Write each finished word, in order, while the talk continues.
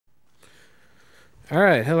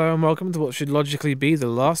Alright, hello and welcome to what should logically be the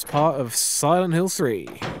last part of Silent Hill 3.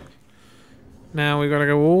 Now we gotta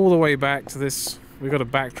go all the way back to this. We gotta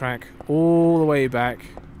backtrack all the way back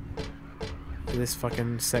to this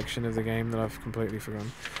fucking section of the game that I've completely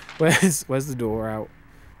forgotten. Where's the door out?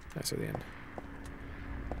 That's at the end.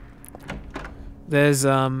 There's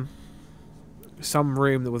some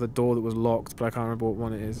room that with a door that was locked, but I can't remember what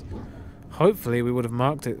one it is. Hopefully we would have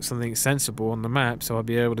marked it something sensible on the map, so I'd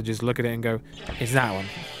be able to just look at it and go, it's that one.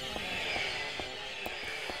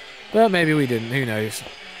 But maybe we didn't, who knows.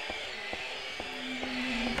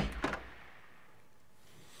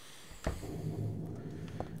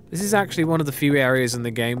 This is actually one of the few areas in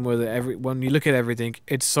the game where when you look at everything,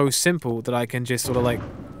 it's so simple that I can just sort of like,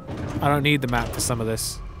 I don't need the map for some of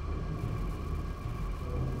this.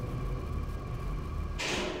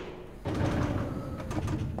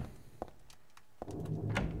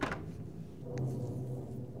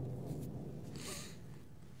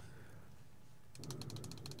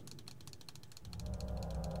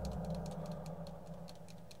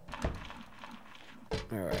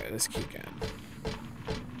 Alright, let's keep going.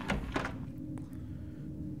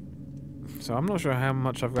 So I'm not sure how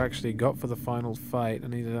much I've actually got for the final fight. I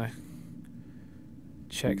need to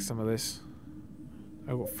check some of this.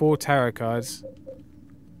 I've got 4 tarot cards.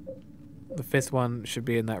 The 5th one should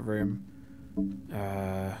be in that room.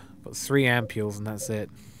 Got 3 ampules and that's it.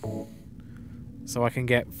 So I can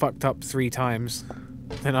get fucked up 3 times.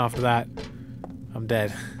 Then after that, I'm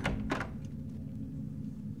dead.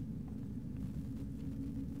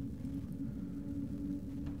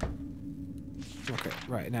 Okay,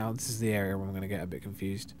 right, now this is the area where I'm going to get a bit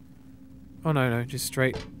confused. Oh no, just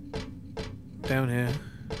straight down here.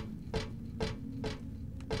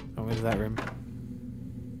 Oh, into that room.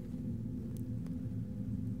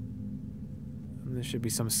 And there should be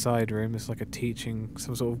some side room. It's like a teaching,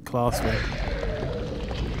 some sort of classroom.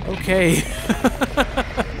 Okay.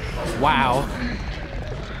 Wow.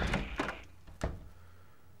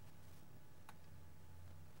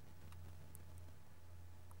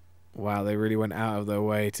 Wow, they really went out of their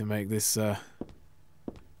way to make this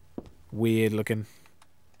weird looking.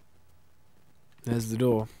 There's the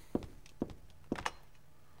door.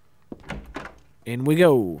 In we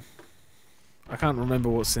go. I can't remember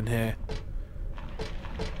what's in here.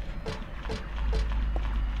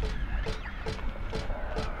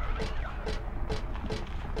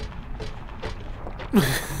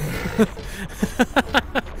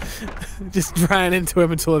 Just ran into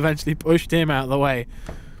him until eventually pushed him out of the way.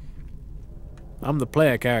 I'm the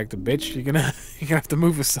player character, bitch. You're gonna have to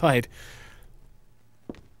move aside.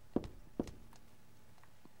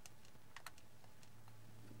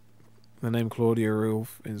 The name Claudia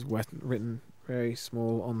Rulf is written very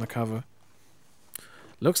small on the cover.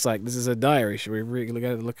 Looks like this is a diary. Should we really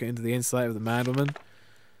look into the insight of the madwoman?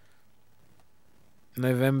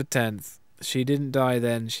 November 10th. She didn't die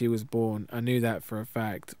then, she was born. I knew that for a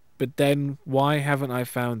fact. But then, why haven't I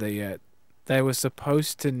found her yet? They were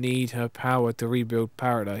supposed to need her power to rebuild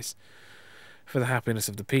paradise for the happiness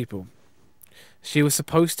of the people. She was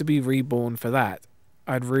supposed to be reborn for that.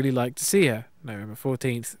 I'd really like to see her. November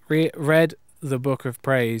 14th. Read the Book of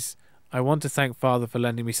Praise. I want to thank Father for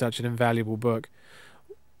lending me such an invaluable book.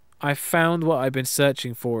 I found what I've been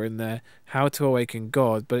searching for in there, how to awaken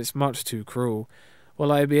God, but it's much too cruel.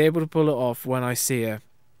 Will I be able to pull it off when I see her?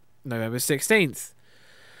 November 16th.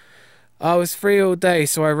 I was free all day,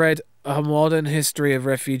 so I read A Modern History of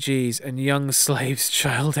Refugees and Young Slaves'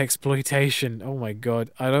 Child Exploitation. Oh my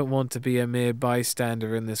god, I don't want to be a mere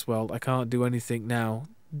bystander in this world. I can't do anything now,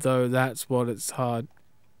 though that's what it's hard.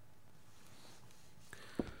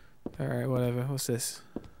 Alright, whatever. What's this?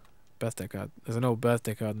 Birthday card. There's an old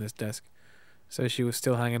birthday card on this desk. So she was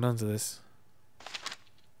still hanging on to this.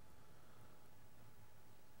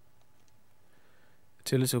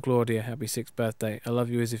 To little Claudia, happy 6th birthday. I love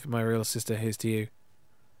you as if my real sister. Here's to you.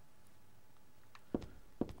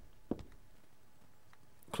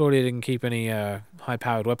 Claudia didn't keep any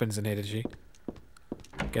high-powered weapons in here, did she?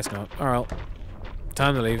 Guess not. Alright.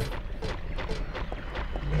 Time to leave.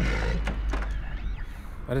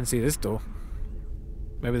 I didn't see this door.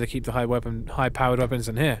 Maybe they keep the high-powered weapons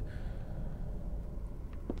in here.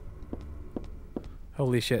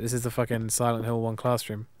 Holy shit, this is the fucking Silent Hill 1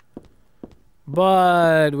 classroom.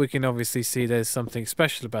 But we can obviously see there's something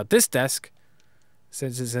special about this desk,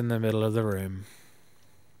 since it's in the middle of the room.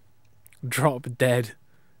 Drop dead.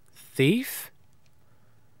 Thief?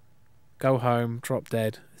 Go home, drop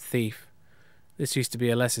dead, thief. This used to be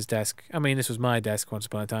Alessa's desk. I mean, this was my desk once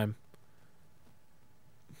upon a time.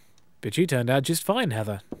 But you turned out just fine,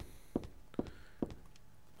 Heather.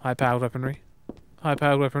 High-powered weaponry.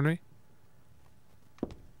 High-powered weaponry.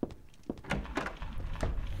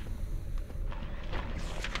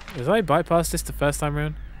 Did I bypass this the first time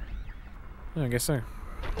around? Oh, I guess so.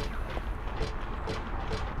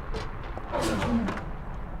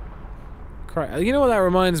 Correct. You know what that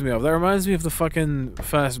reminds me of? That reminds me of the fucking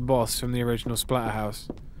first boss from the original Splatterhouse.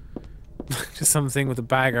 Just something with a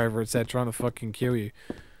bag over its head trying to fucking kill you.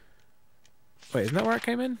 Wait, isn't that where it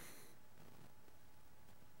came in?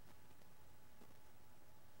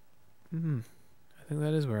 I think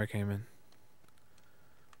that is where I came in.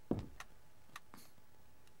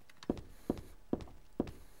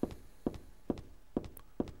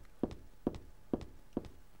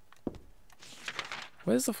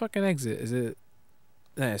 Where's the fucking exit? Is it...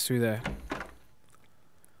 There, it's through there.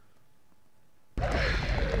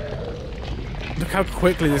 Look how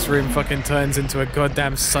quickly this room fucking turns into a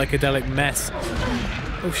goddamn psychedelic mess.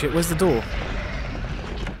 Oh shit, where's the door?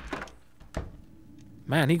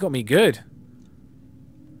 Man, he got me good.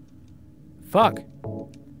 Fuck.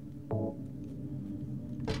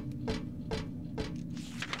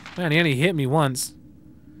 Man, he only hit me once.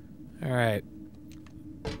 Alright.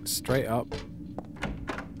 Straight up.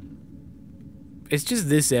 It's just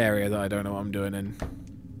this area that I don't know what I'm doing in.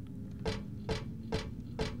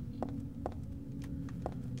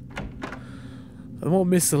 The more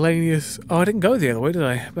miscellaneous... Oh, I didn't go the other way, did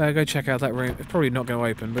I? Better go check out that room. It's probably not going to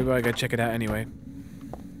open, but I better go check it out anyway.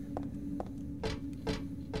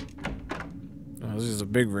 Oh, this is a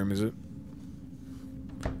big room, is it?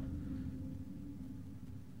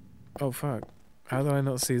 Oh, fuck. How do I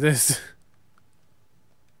not see this?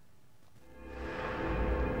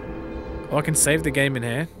 Oh, I can save the game in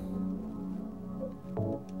here.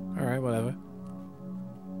 Alright, whatever.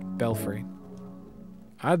 Belfry.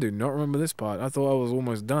 I do not remember this part. I thought I was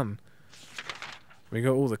almost done. We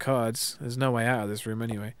got all the cards. There's no way out of this room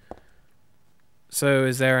anyway. So,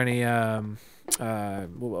 is there any,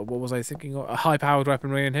 what was I thinking of? A high-powered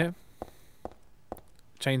weaponry in here?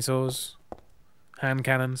 Chainsaws? Hand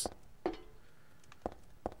cannons?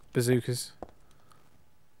 Bazookas?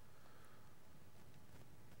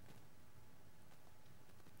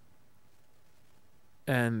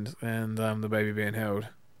 And the baby being held.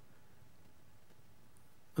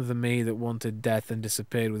 The me that wanted death and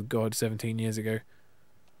disappeared with God 17 years ago.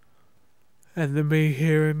 And the me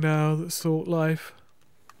here and now that sought life.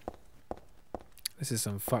 This is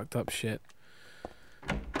some fucked up shit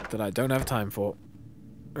that I don't have time for.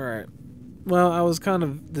 Alright. Well, I was kind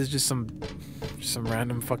of... There's just some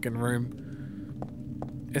random fucking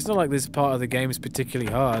room. It's not like this part of the game is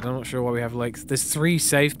particularly hard. I'm not sure why we have like... There's 3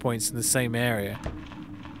 save points in the same area.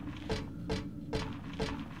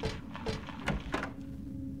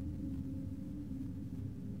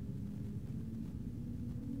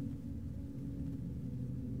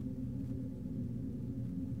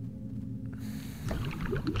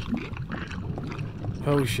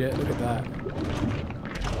 Oh shit, look at that.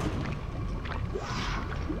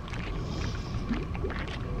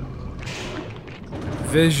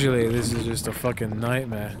 Visually, this is just a fucking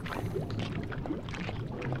nightmare.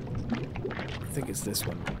 I think it's this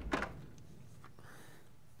one.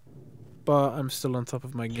 But I'm still on top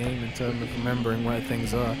of my game in terms of remembering where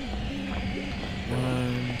things are.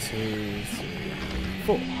 1, 2, 3,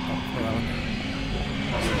 4. Oh, not that one.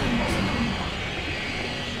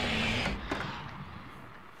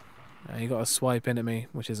 You got to swipe in at me,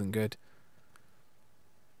 which isn't good.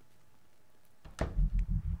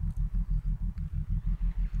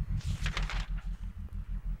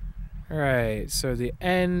 Alright, so the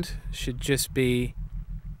end should just be...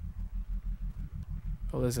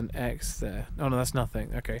 Oh, there's an X there. Oh no, that's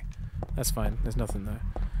nothing. Okay, that's fine. There's nothing there.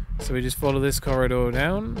 So we just follow this corridor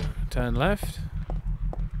down, turn left.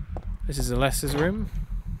 This is Alessa's room.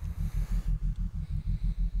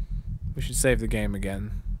 We should save the game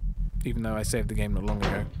again. Even though I saved the game not long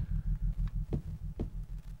ago.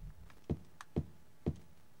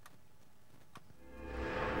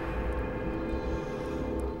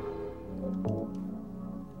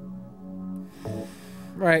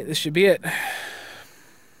 Right, this should be it.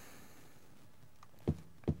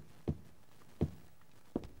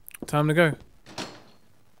 Time to go.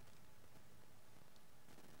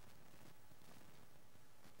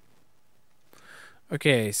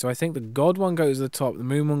 Okay, so I think the God one goes to the top, the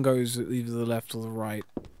Moon one goes either to the left or the right.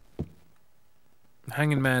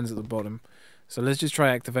 Hanging Man's at the bottom. So let's just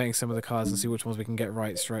try activating some of the cards and see which ones we can get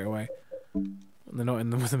right straight away. They're not in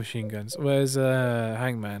them with the machine guns. Where's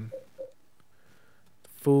Hangman?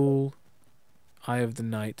 Fool, Eye of the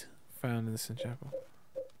Night, found in the Sin Chapel.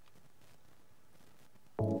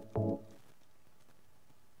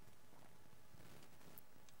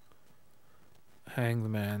 Hang the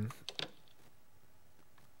Man.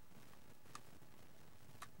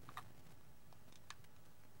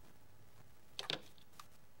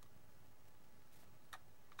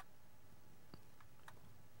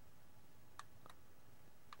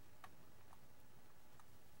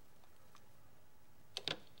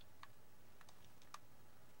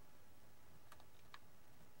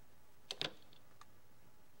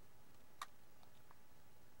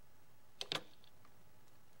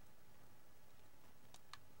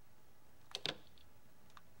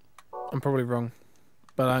 I'm probably wrong.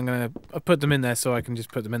 But I put them in there so I can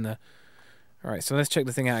just put them in there. Alright, so let's check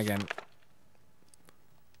the thing out again.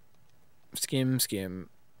 Skim, skim,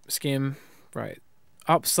 skim. Right.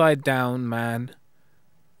 Upside down man.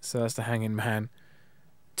 So that's the hanging man.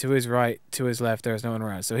 To his right, to his left, there is no one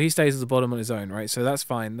around. So he stays at the bottom on his own, right? So that's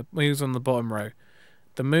fine. The moon's on the bottom row.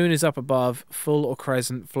 The moon is up above, full or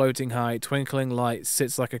crescent, floating high, twinkling light,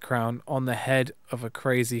 sits like a crown on the head of a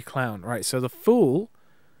crazy clown, right? So the fool...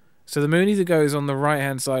 So the moon either goes on the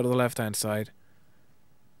right-hand side or the left-hand side.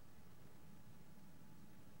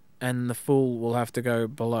 And the fool will have to go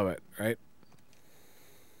below it, right?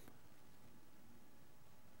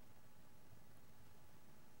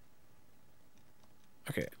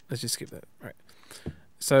 Okay, let's just skip that. Right.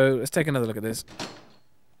 So let's take another look at this.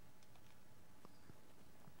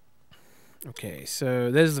 Okay, so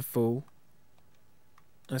there's the fool.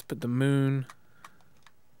 Let's put the moon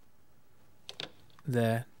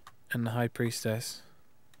there. And the high priestess.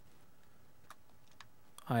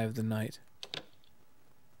 Eye of the night.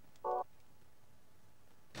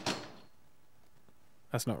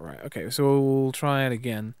 That's not right. Okay, so we'll try it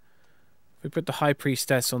again. We put the high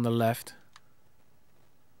priestess on the left.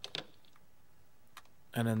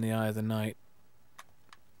 And then the eye of the night.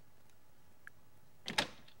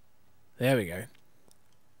 There we go.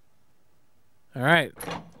 Alright.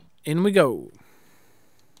 In we go.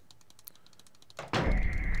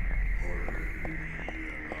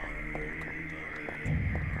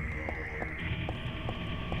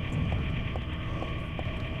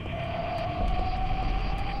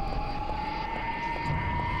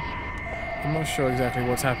 I'm not sure exactly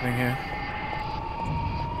what's happening here.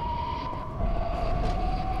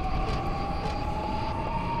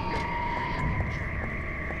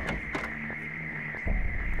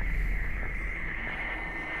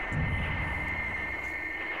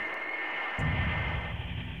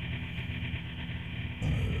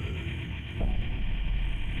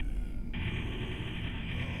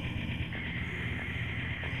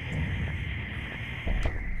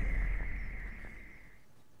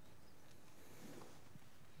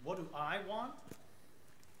 What do I want?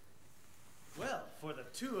 Well, for the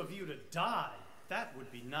two of you to die, that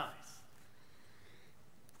would be nice.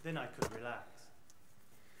 Then I could relax.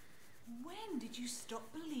 When did you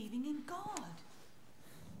stop believing in God?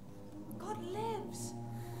 God lives.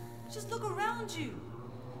 Just look around you.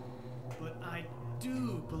 But I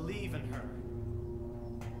do believe in her.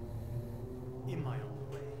 In my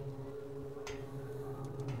own way.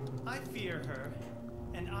 I fear her,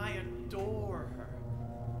 and I adore her.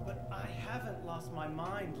 But I haven't lost my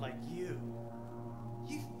mind like you.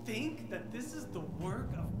 You think that this is the work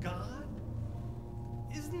of God?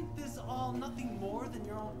 Isn't this all nothing more than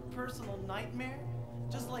your own personal nightmare?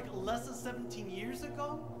 Just like Alessa 17 years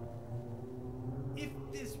ago? If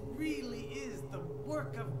this really is the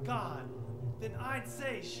work of God, then I'd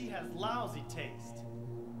say she has lousy taste.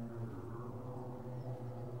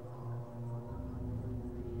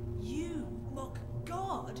 You mock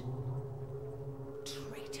God?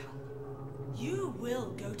 Traitor. You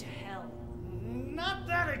will go to hell. Not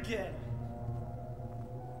that again!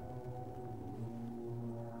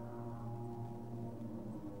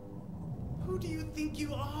 Who do you think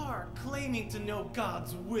you are, claiming to know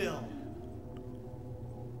God's will?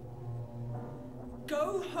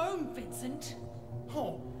 Go home, Vincent.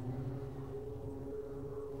 Home.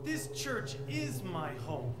 This church is my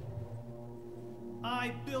home.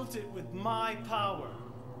 I built it with my power.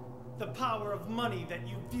 The power of money that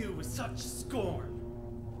you view with such scorn.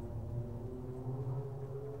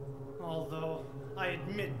 Although I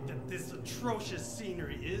admit that this atrocious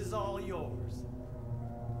scenery is all yours.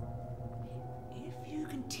 If you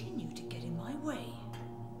continue to get in my way,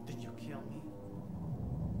 Did you kill me?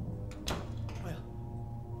 Well.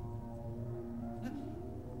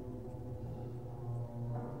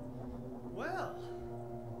 Well.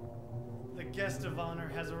 The guest of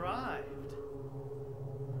honor has arrived.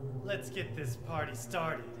 Let's get this party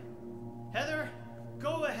started. Heather,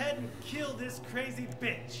 go ahead and kill this crazy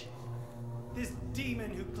bitch. This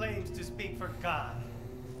demon who claims to speak for God.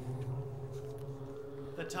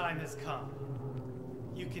 The time has come.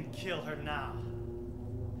 You can kill her now.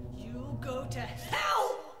 you'll go to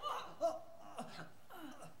hell!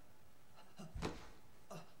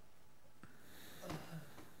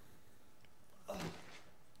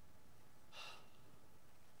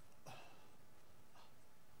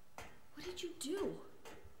 What did you do?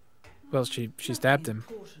 Well, she stabbed him.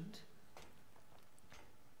 Important.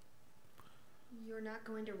 You're not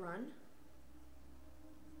going to run?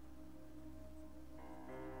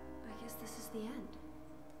 I guess this is the end.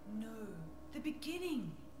 No, the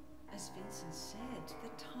beginning. As Vincent said,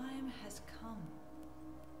 the time has come.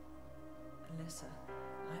 Alessa,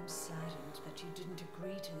 I'm saddened that you didn't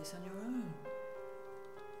agree to this on your own.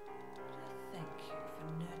 But I thank you for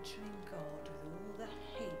nurturing God with all the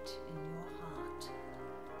hate in your heart.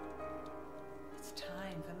 It's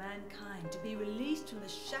time for mankind to be released from the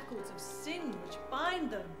shackles of sin which bind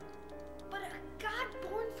them. But a God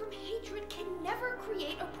born from hatred can never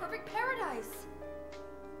create a perfect paradise.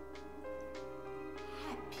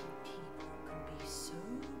 Happy people can be so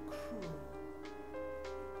cruel.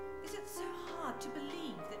 Is it so hard to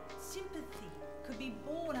believe that sympathy could be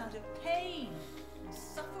born out of pain and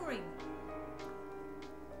suffering?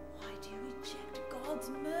 Why do you reject God's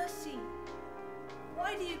mercy?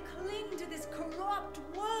 Why do you cling to this corrupt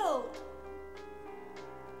world?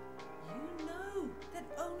 You know that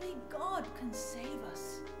only God can save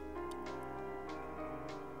us.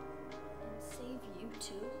 And save you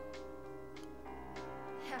too?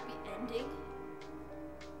 Happy ending?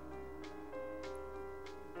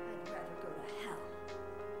 I'd rather go to hell.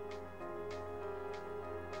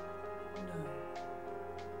 No,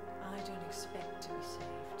 I don't expect to be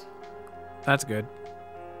saved. That's good.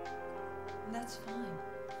 And that's fine.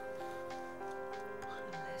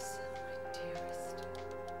 Alessa, my dearest.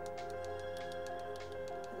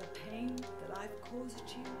 For the pain that I've caused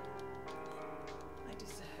you, I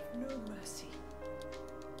deserve no mercy.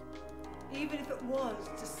 Even if it was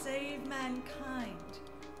to save mankind.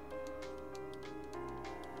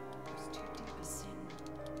 It was too deep a sin.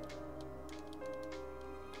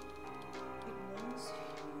 It was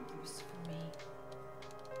hubris for me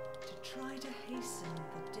to try to hasten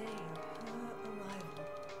the day of her arrival.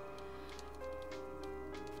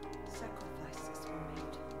 Sacrifices were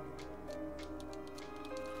made.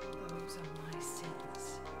 Those are my sins.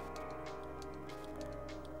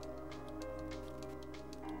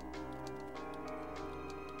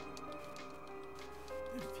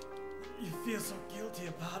 If you feel so guilty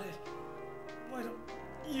about it, why don't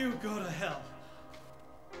you go to hell?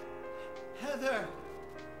 Heather,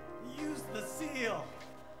 use the seal.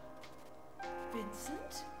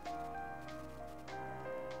 Vincent?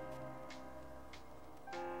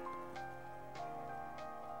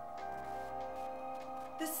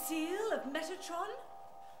 The seal of Metatron?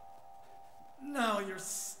 Now your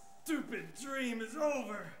stupid dream is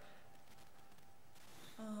over.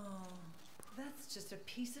 Oh, that's just a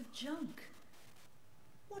piece of junk.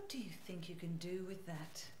 What do you think you can do with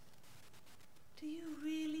that? Do you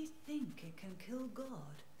really think it can kill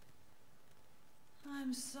God?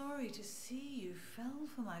 I'm sorry to see you fell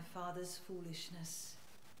for my father's foolishness.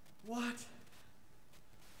 What?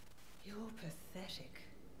 You're pathetic.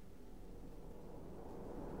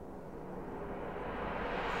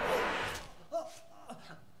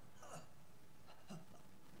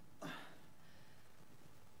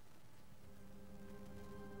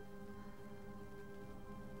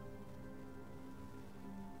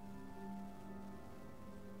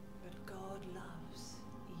 But God loves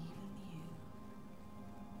even you.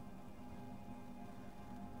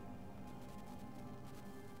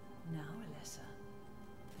 Now, Alessa,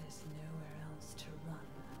 there's nowhere else to run.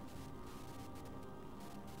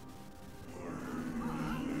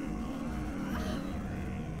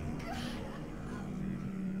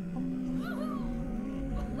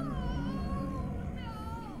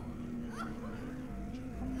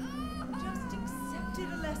 Just accept it,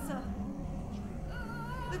 Alessa.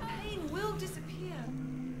 The pain will disappear.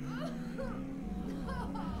 I've been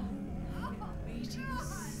waiting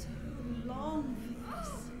so long for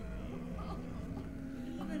this.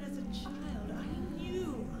 Even as a child, I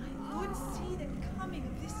knew I would see the coming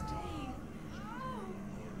of this day.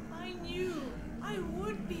 I knew I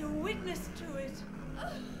would be a witness to it.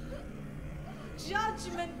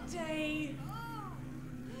 Judgment Day.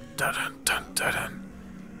 Dun dun dun dun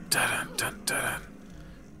dun dun dun dun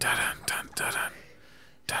dun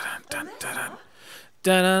dun dun dun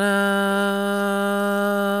dun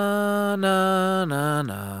na na na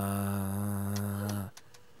na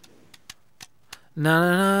na na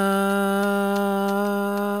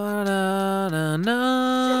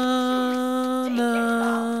na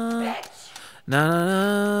na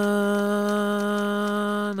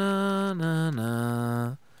na na na na.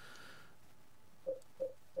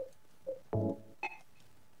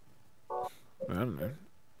 I don't know.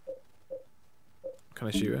 Can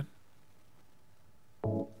I shoot it?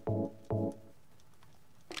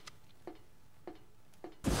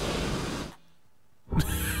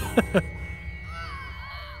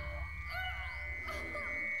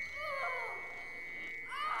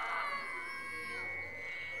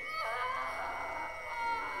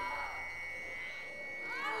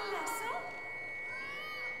 Alessa?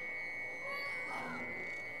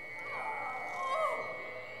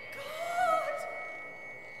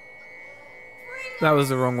 That was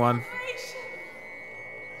the wrong one.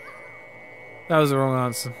 That was the wrong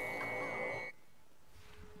answer.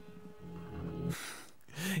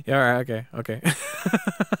 Yeah, alright, okay, okay.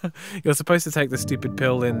 You're supposed to take the stupid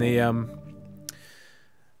pill in the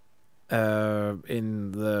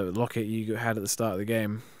locket you had at the start of the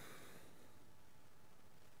game.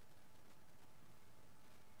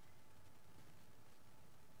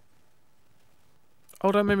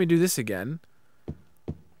 Oh, don't make me do this again.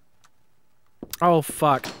 Oh,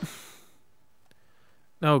 fuck.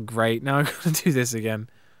 Oh, great. Now I'm gonna do this again.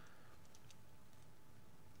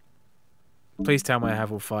 Please tell me I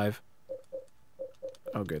have all 5.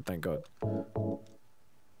 Oh, good. Thank God.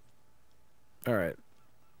 Alright.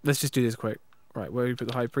 Let's just do this quick. Right, where do we put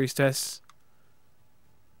the High Priestess?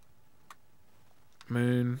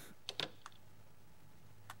 Moon.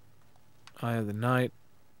 Eye of the Night.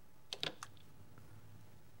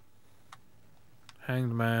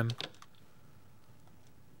 Hanged Man.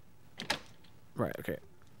 Right, okay.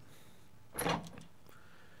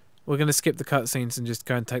 We're going to skip the cutscenes and just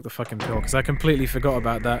go and take the fucking pill, because I completely forgot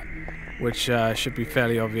about that, which should be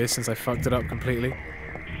fairly obvious since I fucked it up completely.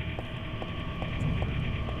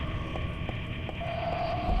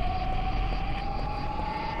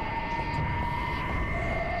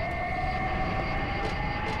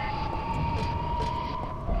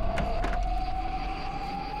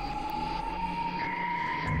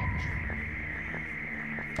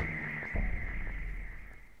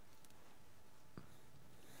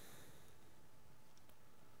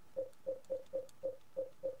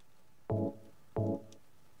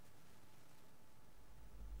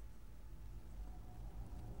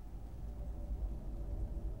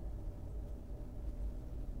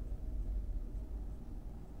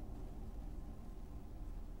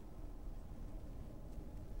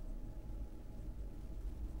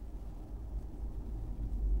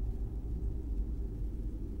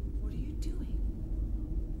 What are you doing?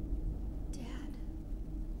 Dad.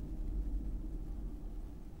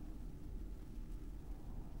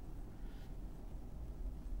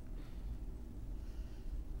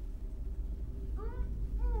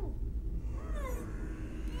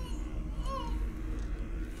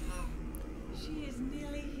 She is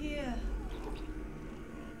nearly here.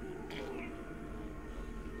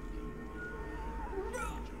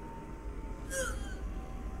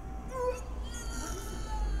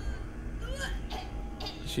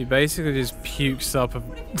 She basically just pukes up a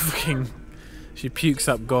fucking... She pukes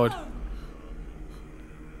up God.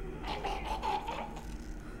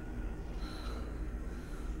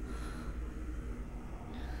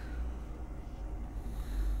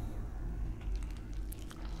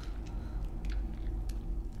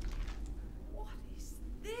 What is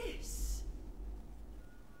this?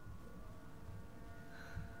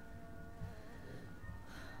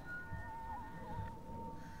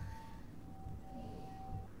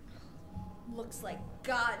 Looks like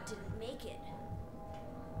God didn't make it.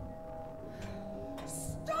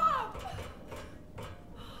 Stop!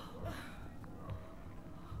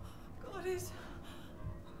 God is...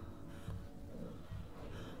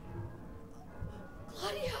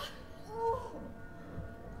 Claudia!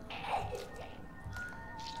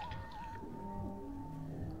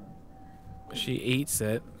 She eats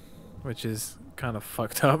it, which is kind of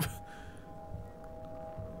fucked up.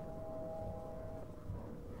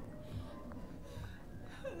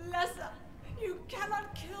 Lessa, you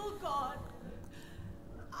cannot kill God.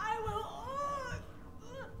 I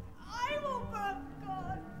will burn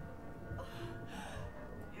God.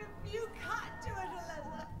 If you can't do it,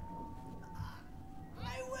 Alessa,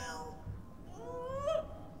 I will.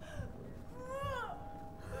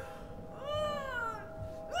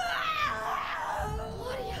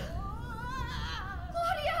 Claudia!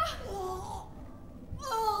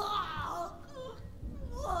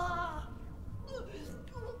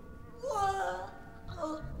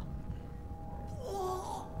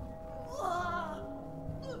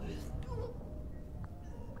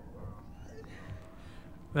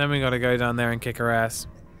 Then we gotta go down there and kick her ass.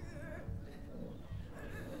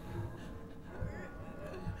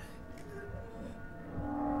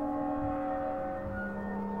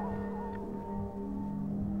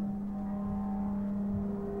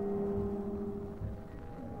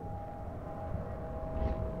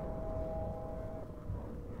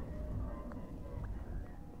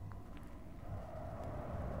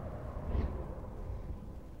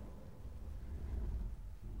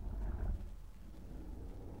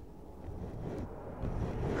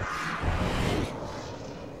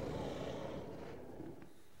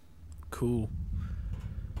 Cool.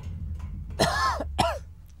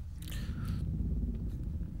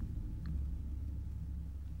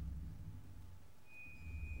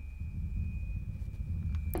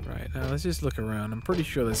 let's just look around. I'm pretty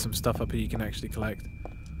sure there's some stuff up here you can actually collect.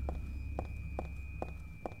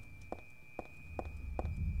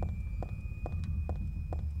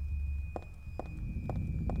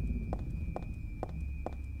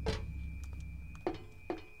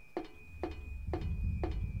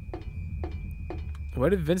 Where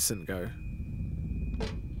did Vincent go?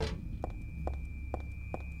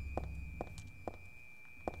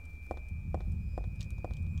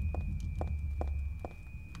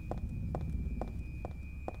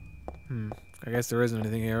 I guess there isn't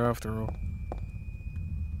anything here after all.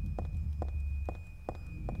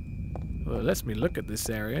 Well, it lets me look at this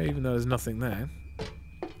area, even though there's nothing there.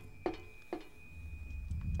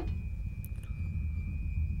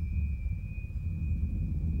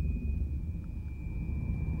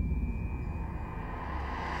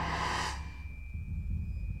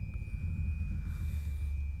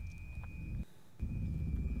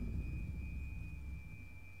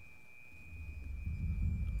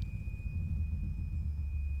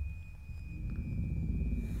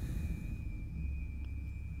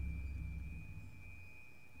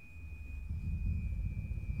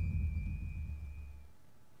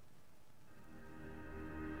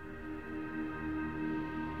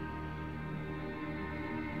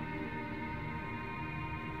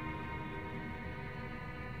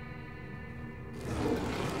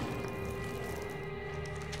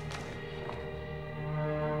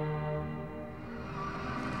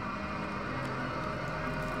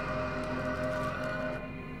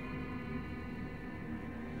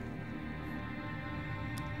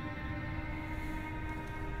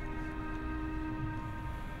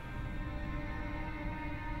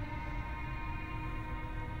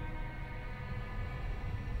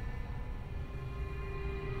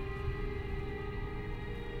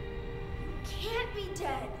 Can't be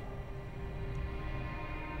dead.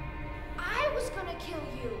 I was gonna kill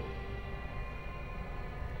you.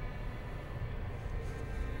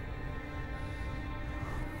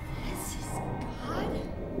 This is God?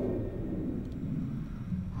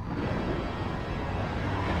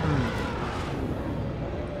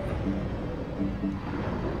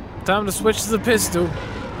 Time to switch to the pistol.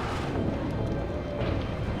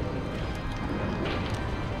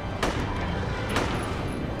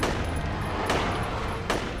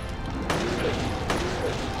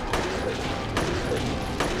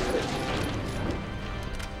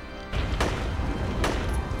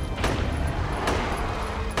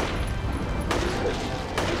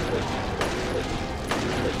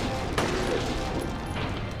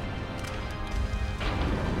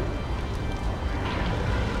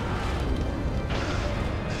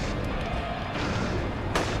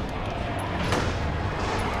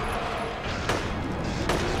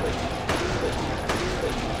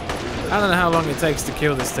 I don't know how long it takes to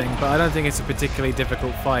kill this thing, but I don't think it's a particularly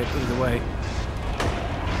difficult fight either way.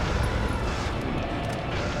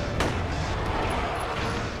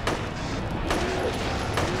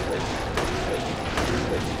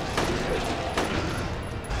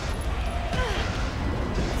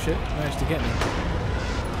 Shit, managed to get me.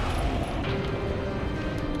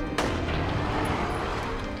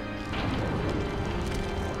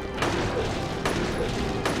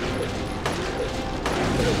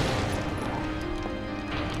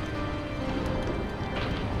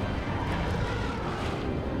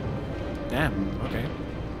 Damn, okay.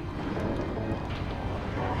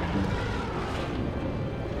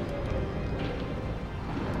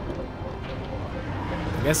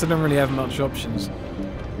 I guess I don't really have much options.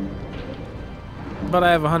 But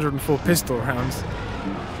I have 104 pistol rounds.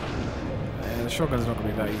 The shotgun's not going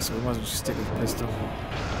to be that useful, we might as well just stick with the pistol.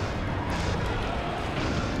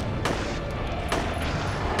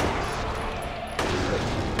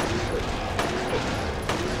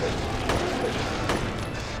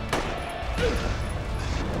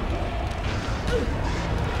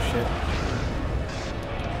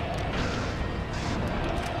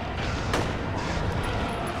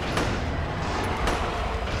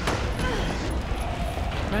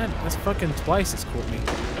 Man, that's fucking twice it's caught me.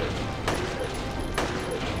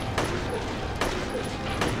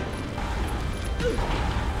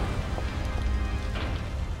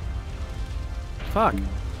 Fuck.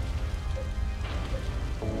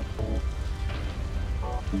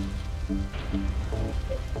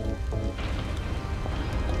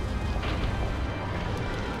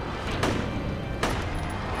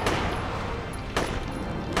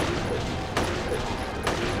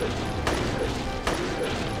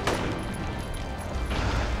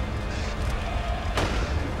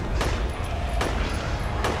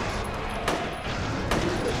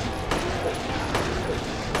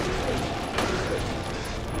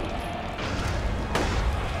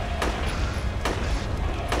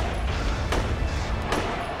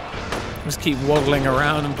 keep waddling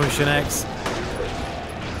around and pushing X.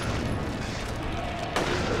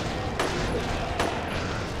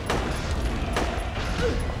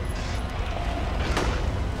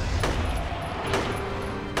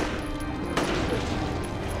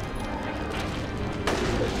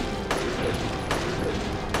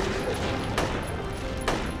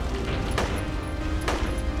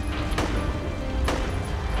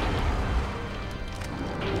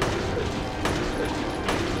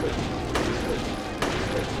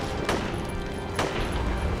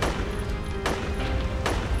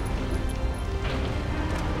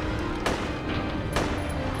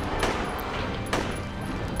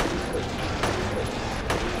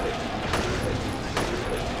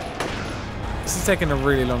 This is taking a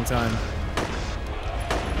really long time.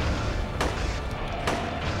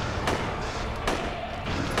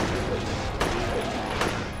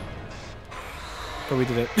 But we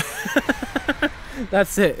did it.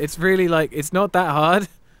 That's it. It's really like, it's not that hard.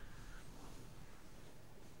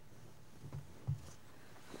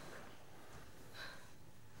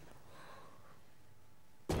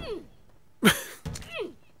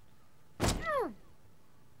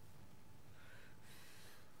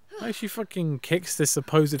 Like she fucking kicks this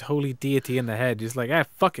supposed holy deity in the head. Just like, ah,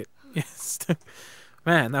 fuck it. Yes.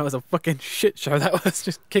 Man, that was a fucking shit show. That was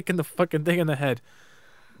just kicking the fucking thing in the head.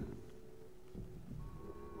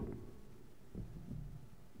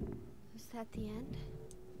 Is that the end?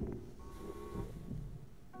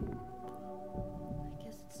 I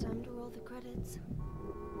guess it's time to roll the credits.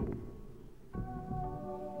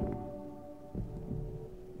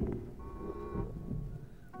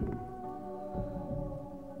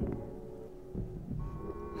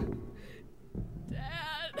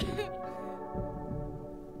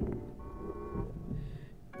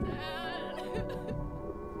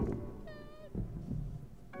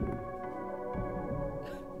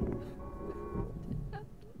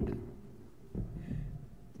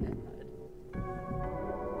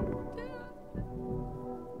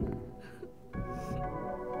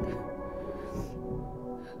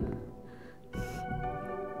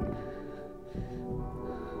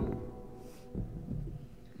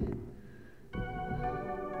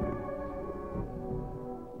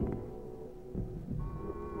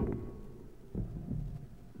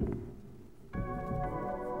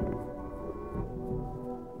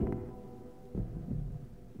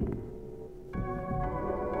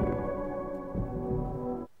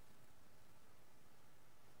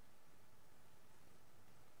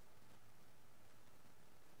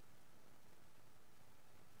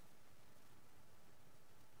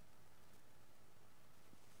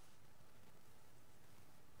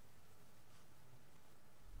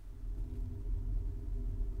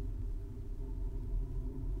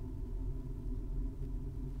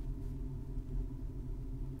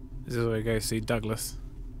 This is where we go see Douglas.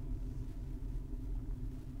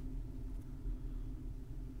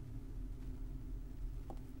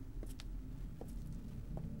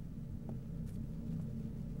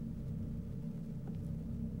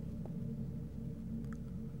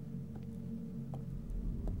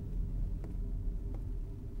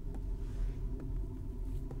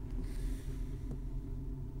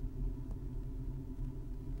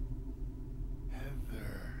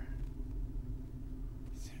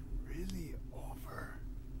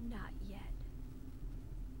 Not yet.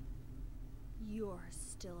 You're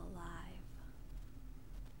still alive.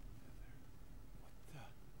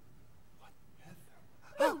 What,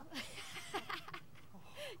 Heather?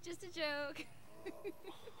 Just a joke.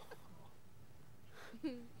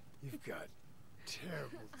 You've got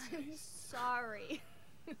terrible I'm taste. sorry.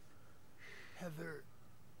 Heather,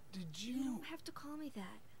 did You you... don't have to call me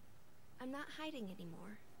that. I'm not hiding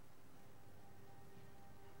anymore.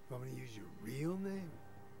 Want me to use your real name?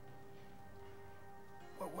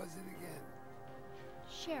 What was it again?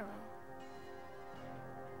 Cheryl.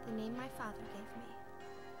 The name my father gave me.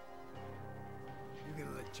 You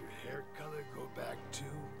gonna let your hair color go back too?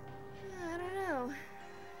 I don't know.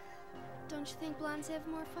 Don't you think blondes have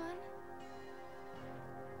more fun?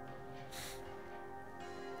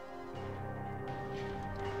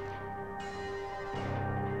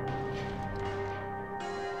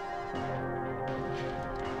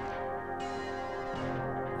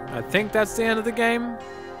 I think that's the end of the game.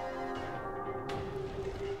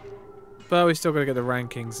 But we still gotta get the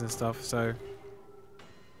rankings and stuff, so.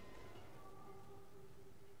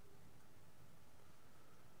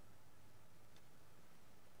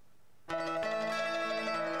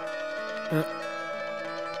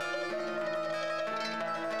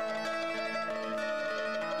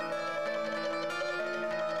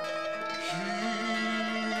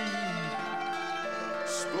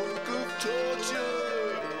 Spoke of time.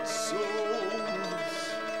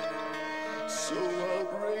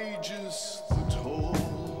 wages the toll.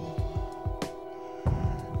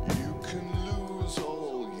 You can lose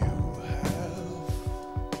all you have.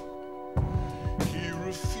 He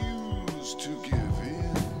refused to give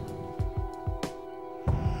in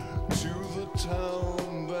to the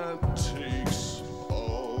town that takes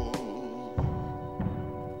all.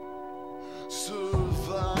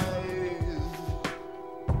 Survive.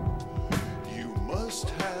 You must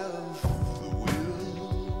have the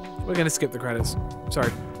will. We're gonna skip the credits.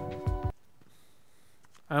 Sorry.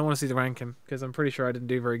 I don't want to see the ranking because I'm pretty sure I didn't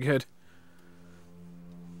do very good.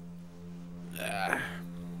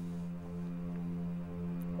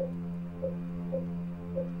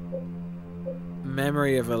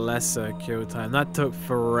 Memory of a lesser kill time. That took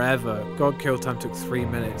forever. God kill time took 3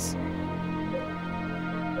 minutes.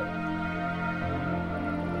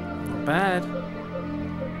 Not bad.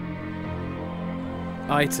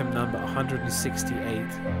 Item number 168.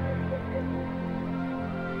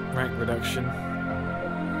 Rank reduction.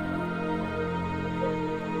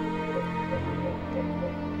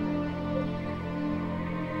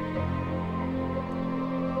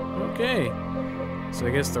 Okay. So I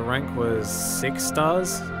guess the rank was 6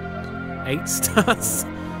 stars? 8 stars?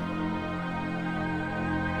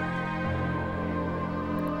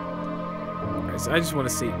 Alright, so I just want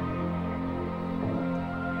to see.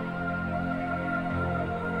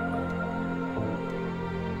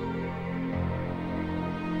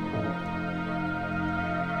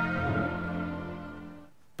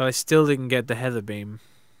 But I still didn't get the Heather Beam.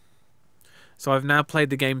 So I've now played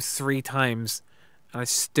the game 3 times, and I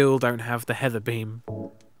still don't have the Heather Beam.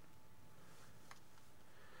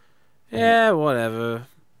 Yeah, whatever.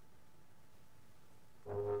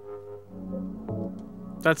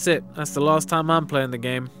 That's it. That's the last time I'm playing the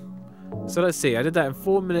game. So let's see. I did that in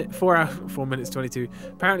 4 minutes 22.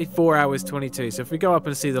 Apparently 4 hours 22. So if we go up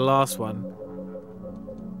and see the last one.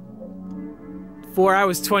 4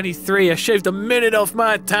 hours 23. I shaved a minute off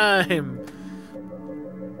my time.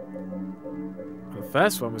 The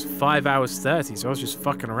first one was 5 hours 30, so I was just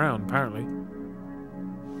fucking around, apparently.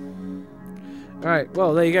 Alright,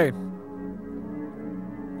 well, there you go.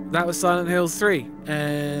 That was Silent Hill 3,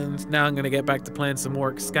 and now I'm going to get back to playing some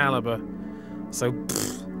more Excalibur. So,